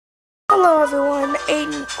Hello everyone,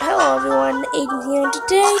 Aiden here, and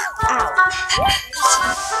today,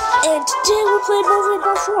 and today we're playing Marvel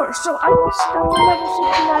Rainbow 4, so I was stuck on level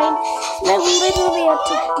 69, and I literally had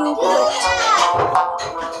to Google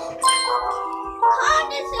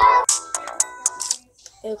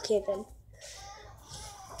it. Okay then.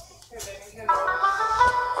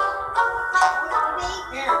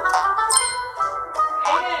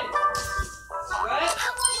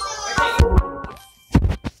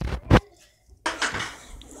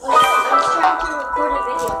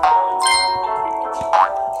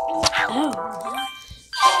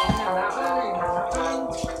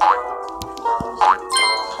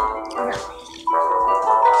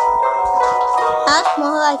 That's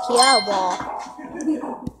more like yellow ball.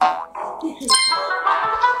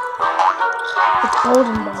 It's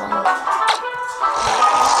golden ball.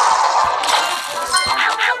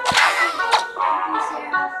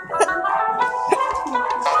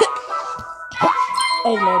 I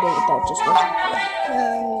have no idea what that just was.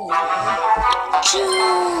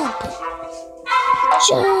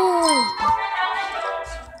 Jump!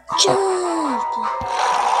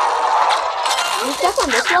 You stuck on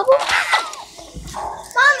this level?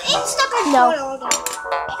 Mom, it's stuck on No. no.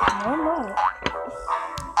 No.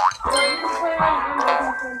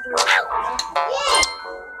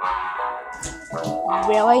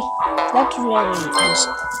 Really? That's really just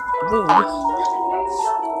rude.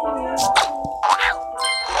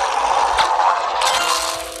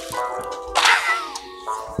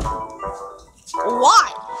 Why?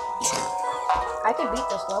 I can beat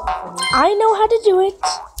this level for you. I know how to do it.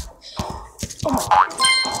 Oh my god.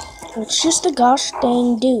 It's just a gosh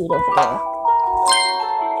dang dude over there.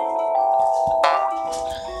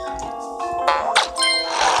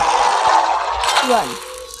 Run.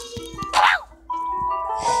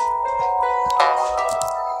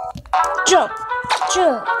 Jump.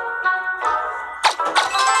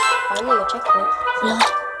 Finally, a checkpoint. Yeah.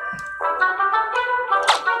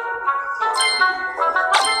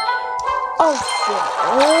 Oh,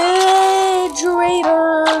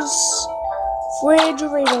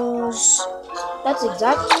 refrigerators. That's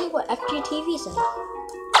exactly what FGTV said.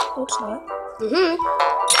 No, it's not.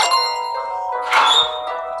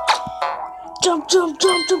 Jump. Don't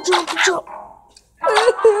freaking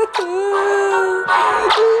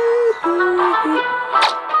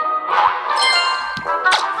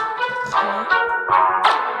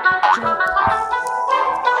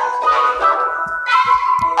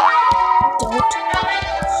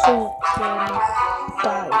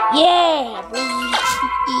die. Yeah, baby.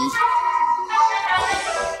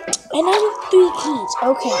 And I have 3 keys.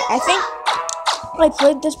 Okay, I think I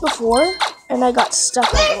played this before, and I got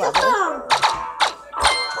stuck on the level.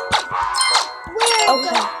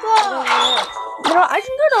 Okay. You know, I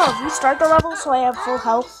can go to restart the level so I have full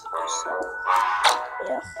health. So,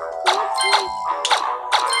 yeah.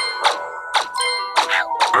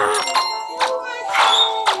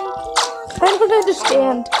 I don't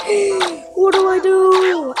understand. What do I do?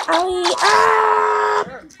 What do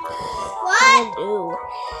I do?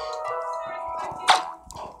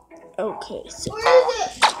 Okay, so.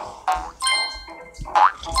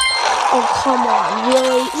 Oh, come on,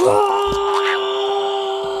 really?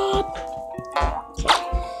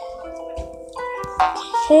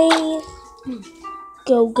 Okay.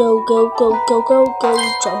 Go.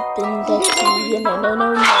 Jump in the sea. No.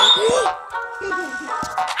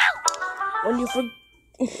 When you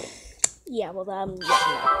yeah, well, yeah, no.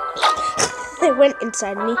 It went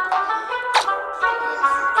inside me.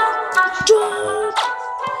 Jump.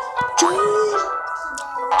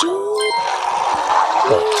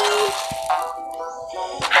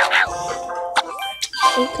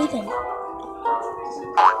 Okay then.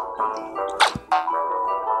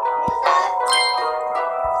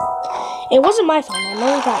 It wasn't my fault, I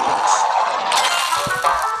know that much.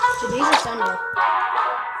 Today's a Sunday.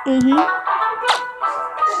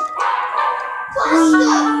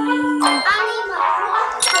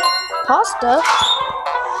 Pasta?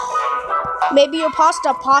 Maybe your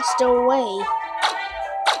pasta passed away.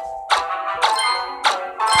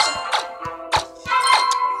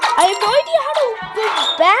 I have no idea how to go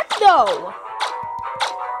back though.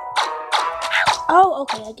 Oh,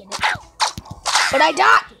 okay, I get it. But I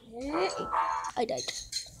died.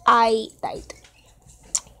 I died.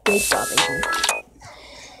 Great job, Aiden.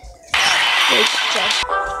 Great job.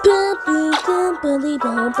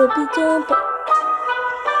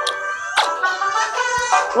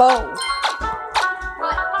 Whoa. What?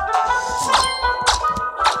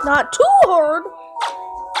 Not too hard.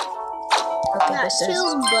 Okay, Not this is. too,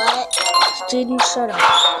 but Jaden, shut up,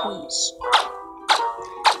 please.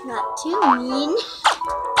 not too mean.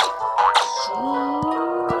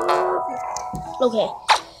 Okay.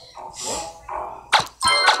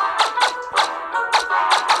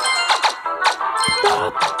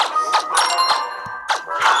 Stop.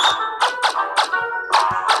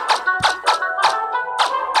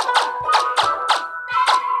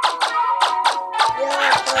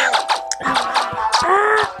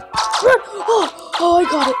 Run! Oh, I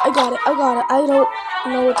got it. I don't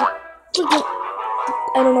know what to do.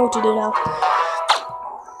 I don't know what to do now.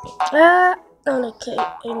 Okay,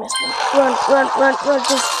 I missed one. Run,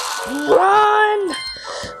 just run!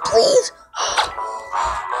 Please!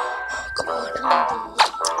 Come on.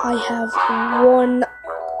 I have 1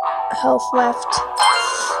 health left.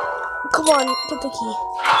 Come on, get the key.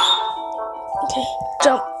 Okay,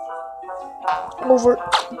 jump over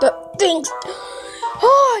the things.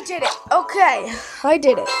 Oh, I did it. Okay, I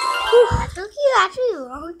did it. It took you actually a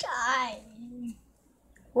long time.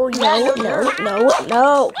 Well,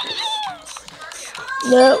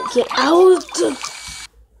 no, get out.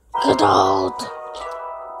 Get out.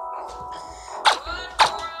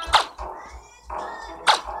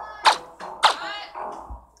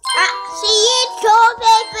 See it, toilet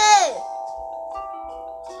paper.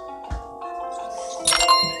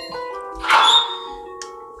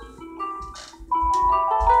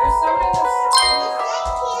 There's somebody that's...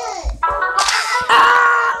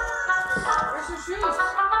 Where's your shoes?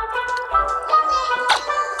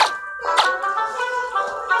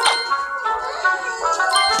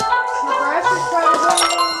 Your grass is probably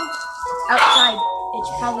Outside. It's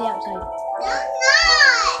probably outside.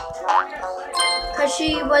 Because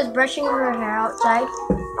she was brushing her hair outside.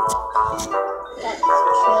 That's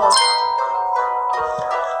true.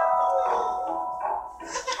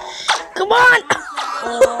 Come on.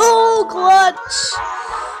 Oh, clutch.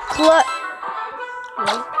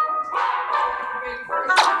 No.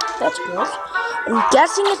 That's good. I'm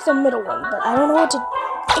guessing it's the middle one, but I don't know what to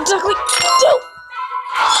exactly do.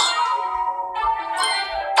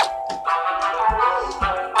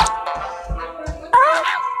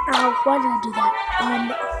 Ow, why did I do that?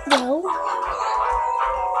 Well.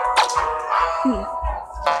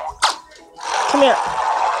 Come here.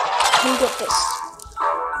 Come get this.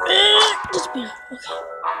 Disappear. Okay.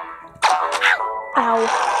 Ow.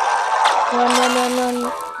 Run.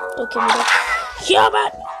 Okay, we go. Jump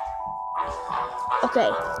it! Okay.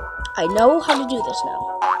 I know how to do this now.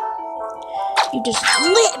 You just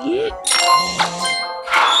slip.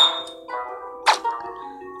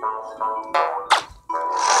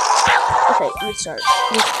 Okay, restart.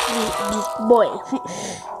 Boy.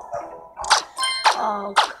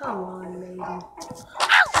 Oh, come on, lady.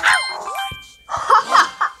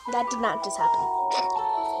 That did not just happen.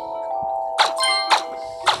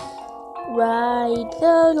 Ride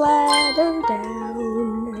the ladder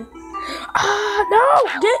down. No!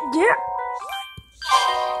 Get!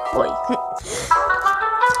 Boy.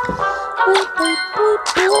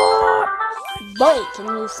 Boy, can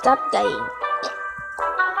you stop dying?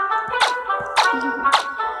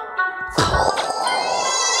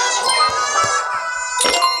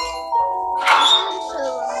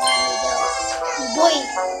 Boy,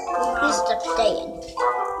 please stop staying.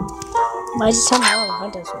 Why is it so long? Why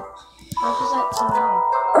does it? Why was that so long?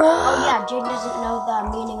 Oh yeah, Jane doesn't know the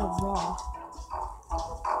meaning of long.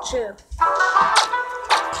 True.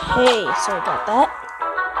 Okay, so I got that.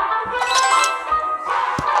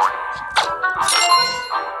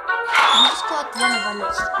 You just collect one of them.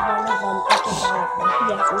 It's one of them.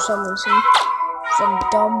 Yeah, for some reason. Some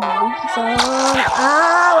dumb reason.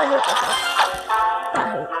 Ow, I hurt myself. That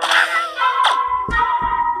hurt.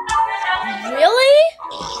 Really?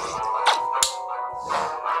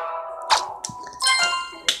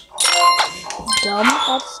 Dumb?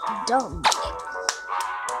 That's dumb.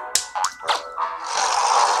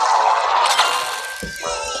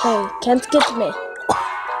 Okay, can't get me.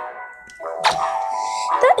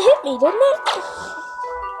 That hit me, didn't it?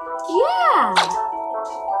 Yeah.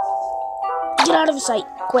 Get out of sight.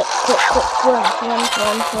 Quick. Run.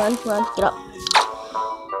 Get up.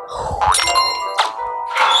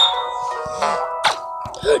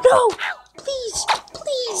 No! Please.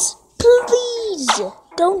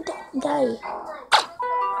 Don't die.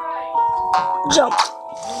 Jump.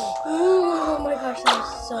 Oh my gosh, that was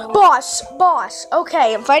so... Boss.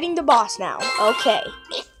 Okay, I'm fighting the boss now. Okay.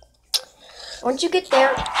 Once you get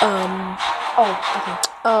there... Oh, okay.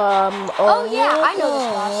 Oh yeah, I know this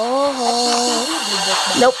boss.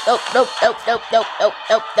 Nope.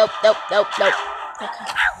 Okay.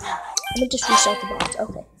 Let me just restart the boss.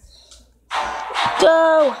 Okay.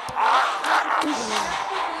 Go.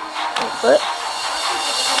 But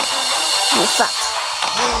you fuck.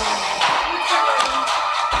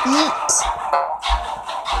 Yeet.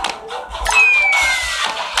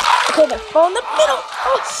 Okay, then fall in the middle.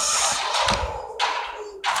 Oh.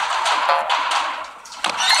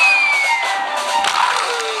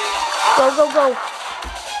 Go, go, go.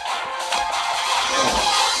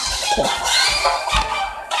 Okay.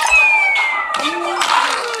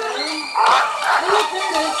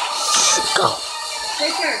 Go.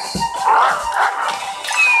 Take care.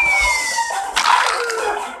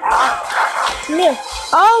 Come here.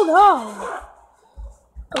 Oh no.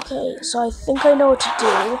 Okay, so I think I know what to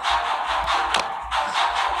do.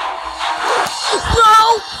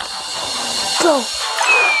 No! Go!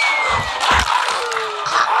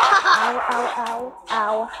 Ow, ow, ow,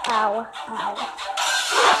 ow, ow, ow.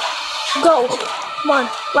 Go! Come on,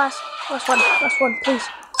 last one, please.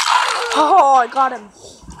 Oh, I got him.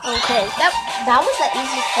 Okay. That was the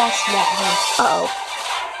easiest boss yet. Uh-oh.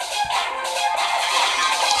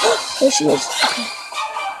 There she is. Okay.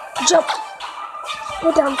 Jump.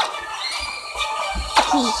 Go down.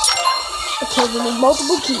 Key. Okay, we need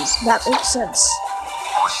multiple keys. That makes sense.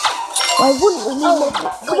 Why wouldn't we need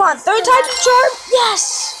multiple? Come on, third time's a charm.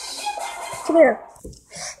 Yes. Come here.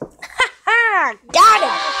 Ha! Got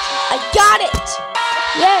it. I got it.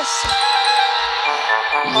 Yes.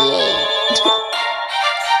 Yay.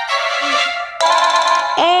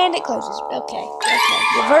 And it closes. Okay.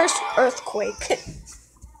 Reverse earthquake.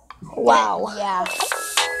 Wow. Yeah.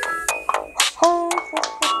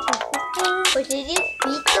 But did you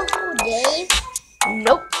beat the whole game?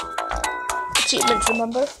 Nope. Achievements,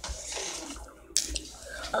 remember?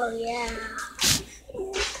 Oh yeah.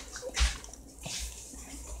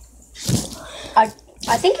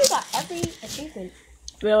 I think you got every achievement.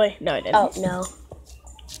 Really? No, I didn't. Oh no.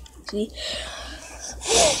 See?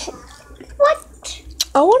 What?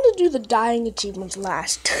 I want to do the dying achievements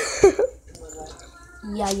last.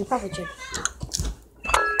 Yeah, you probably should.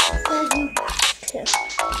 Okay.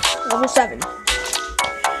 Level 7.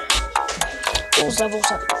 It was level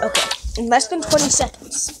 7. Okay. In less than 20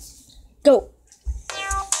 seconds. Go.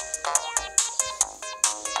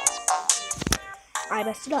 I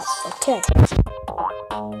messed it up. Okay.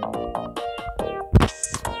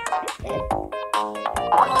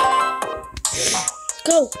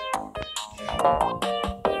 Go.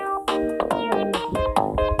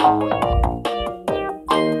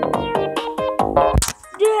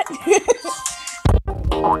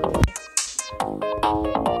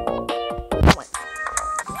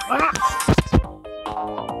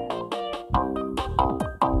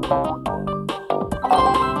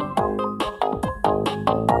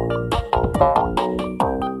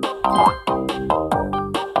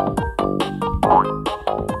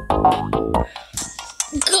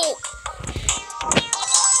 Go.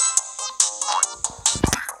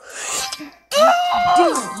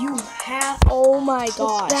 Dude, you have. Oh my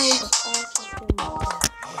gosh.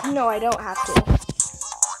 No, I don't have to.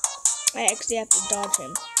 I actually have to dodge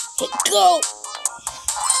him. Hey, go!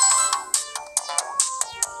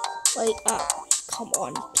 Wait up. Come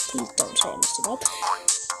on. Please don't say I messed it up.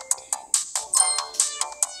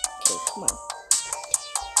 Okay, come on.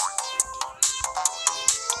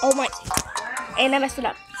 Oh my. And I messed it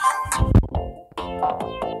up.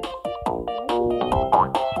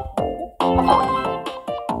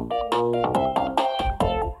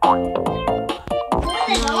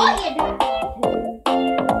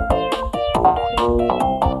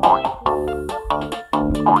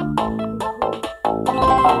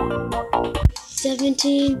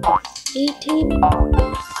 $17, $18.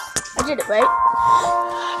 I did it, right?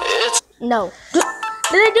 No. Did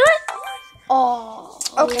I do it? Oh.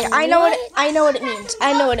 Okay, I know what it means.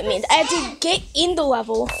 I know what it means. I have to get in the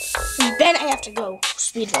level, and then I have to go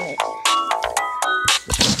speedrun it.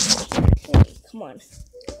 Okay, come on.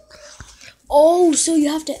 Oh, so you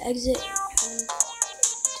have to exit. 1,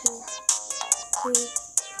 2, 3,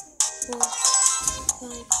 4,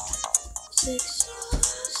 5, 6,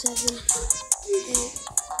 7, 8,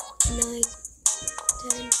 9,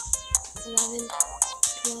 10, 11,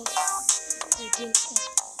 12, 13,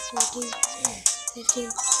 14,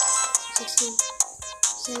 15, 16,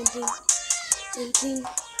 17, 18,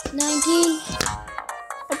 19.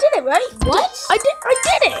 I did it, right? What? I did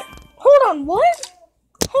it. Hold on, what?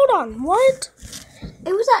 What?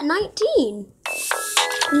 It was at 19.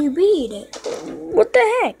 You beat it. What the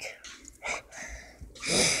heck?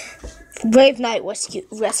 Brave Knight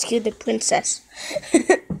rescue the princess.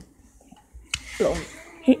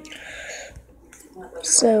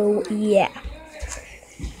 So, yeah.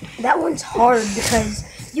 That one's hard because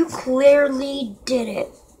you clearly did it.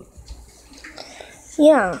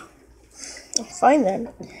 Yeah. Fine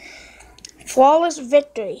then. Flawless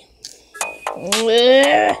victory.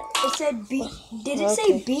 It said beat. Did it Okay.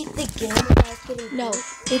 say beat the game without getting No,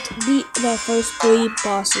 hurt? it beat the first 3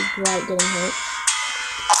 bosses without getting hurt.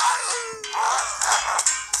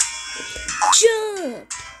 Jump!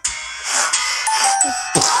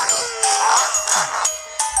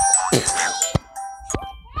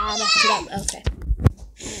 I messed it up. Okay.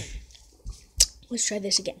 Let's try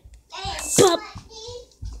this again. Pop!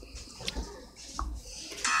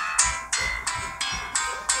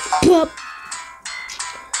 Pop!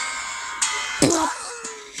 Pop!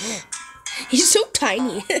 He's so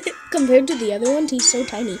tiny. Compared to the other ones, he's so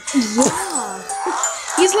tiny. Yeah.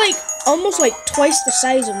 He's like almost like twice the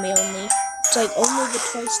size of me only. It's like only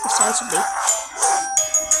twice the size of me.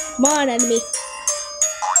 Come on, enemy.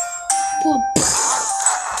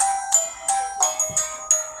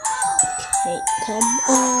 Okay, come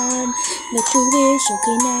on. Let's do this.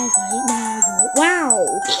 Okay, now, right now. Wow.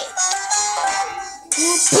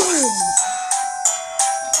 Boom.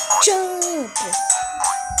 Jump. Okay.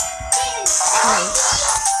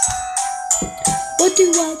 What do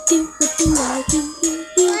I do? What do I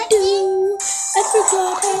do? I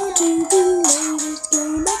forgot how to do this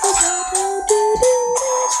game. I forgot how to do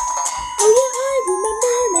this. Oh yeah, I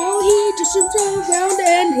remember now. He just jumps around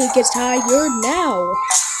and he gets tired now.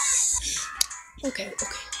 Okay.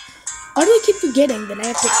 Why do I keep forgetting that I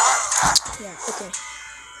have to... Yeah, okay.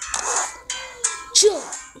 Jump.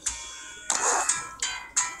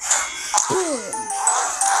 Boom.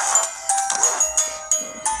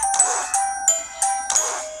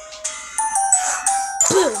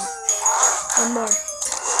 Boom. One more.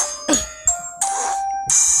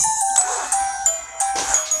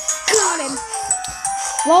 Got him.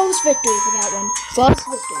 Flawless victory for that one. Flawless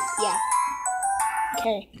victory. Yeah.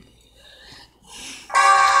 Okay.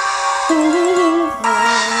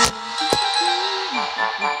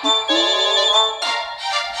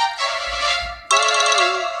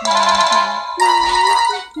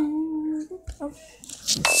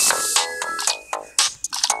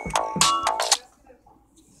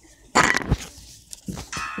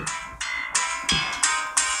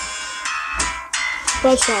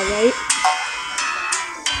 Buzzsaw, right?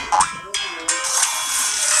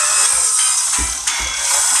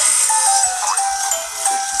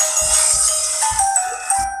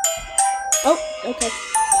 Oh, okay.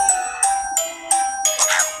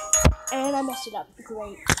 And I messed it up.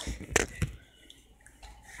 Great.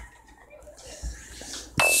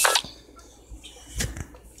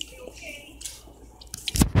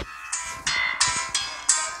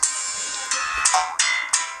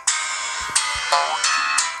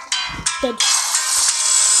 Dead.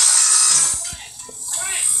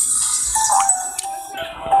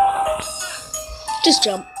 Just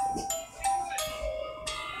jump.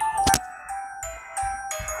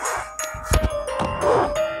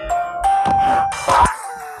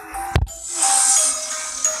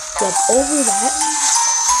 Jump over that.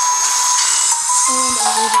 And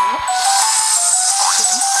over that.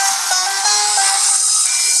 Jump.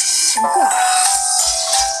 And go.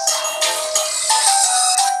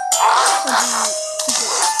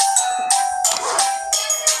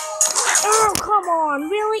 Oh, come on,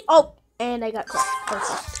 really? Oh, and I got caught.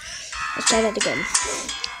 Okay. Let's try that again.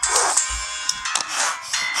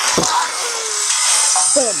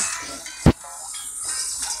 Boom.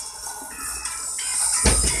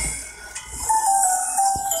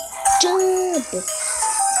 Jump.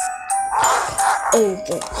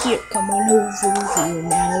 Over here. Come on over here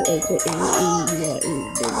now. Okay.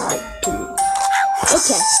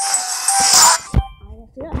 Okay.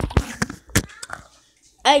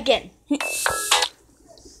 Again.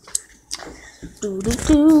 Do do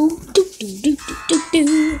do do do do do do.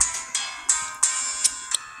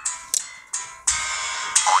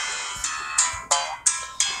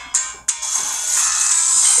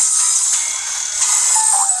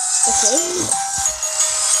 Okay.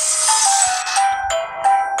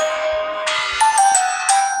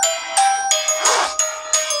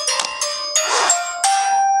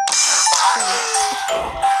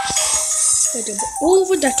 Jump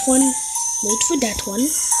over that one. Wait for that one.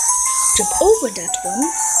 Jump over that one.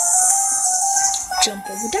 Jump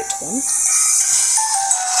over that one.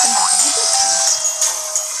 And jump over that one.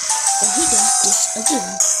 And he does this again.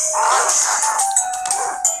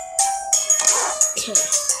 Okay.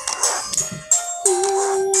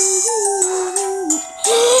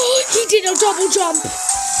 He did a double jump.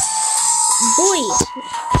 Boy.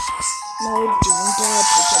 No doing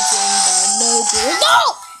double jumping. No doing. No!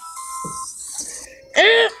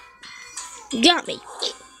 Got me.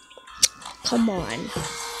 Come on.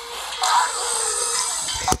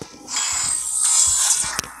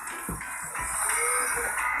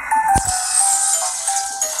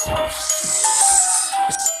 Do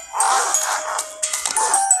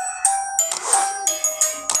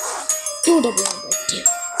a double jump right there.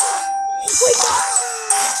 Wait,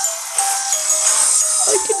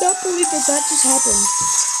 I cannot believe that just happened.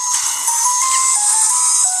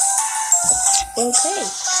 Okay.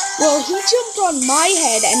 Well, he jumped on my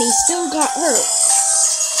head and he still got hurt.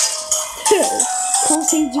 Cool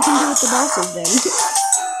things you can do with the bosses then.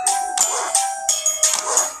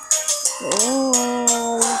 Oh.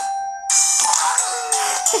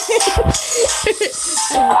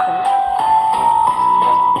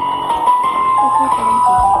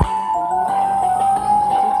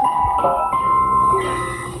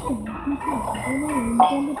 I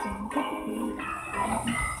like that.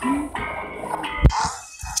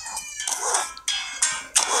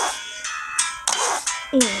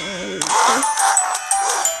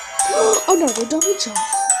 Another double jump.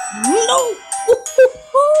 No!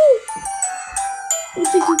 You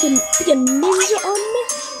think you can be a ninja on me?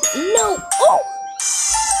 No! Oh!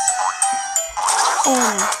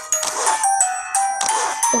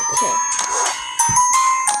 Okay.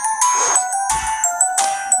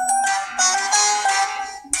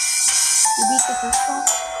 You beat the first boss?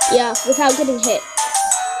 Yeah, without getting hit.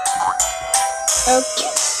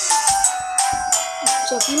 Okay.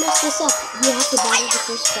 So if you mess this up, you have to battle the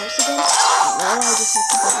first boss again? No, I just have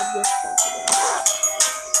to battle this boss again.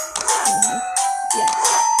 Yeah.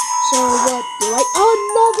 So what do I...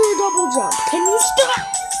 Another double jump! Can you stop?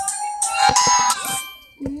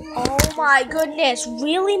 Oh my goodness.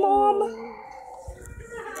 Really, Mom?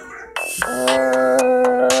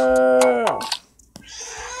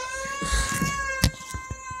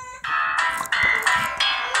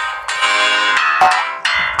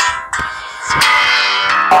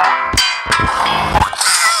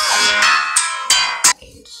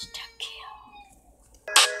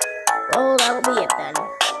 Well, that'll be it then.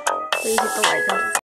 Please hit the like button.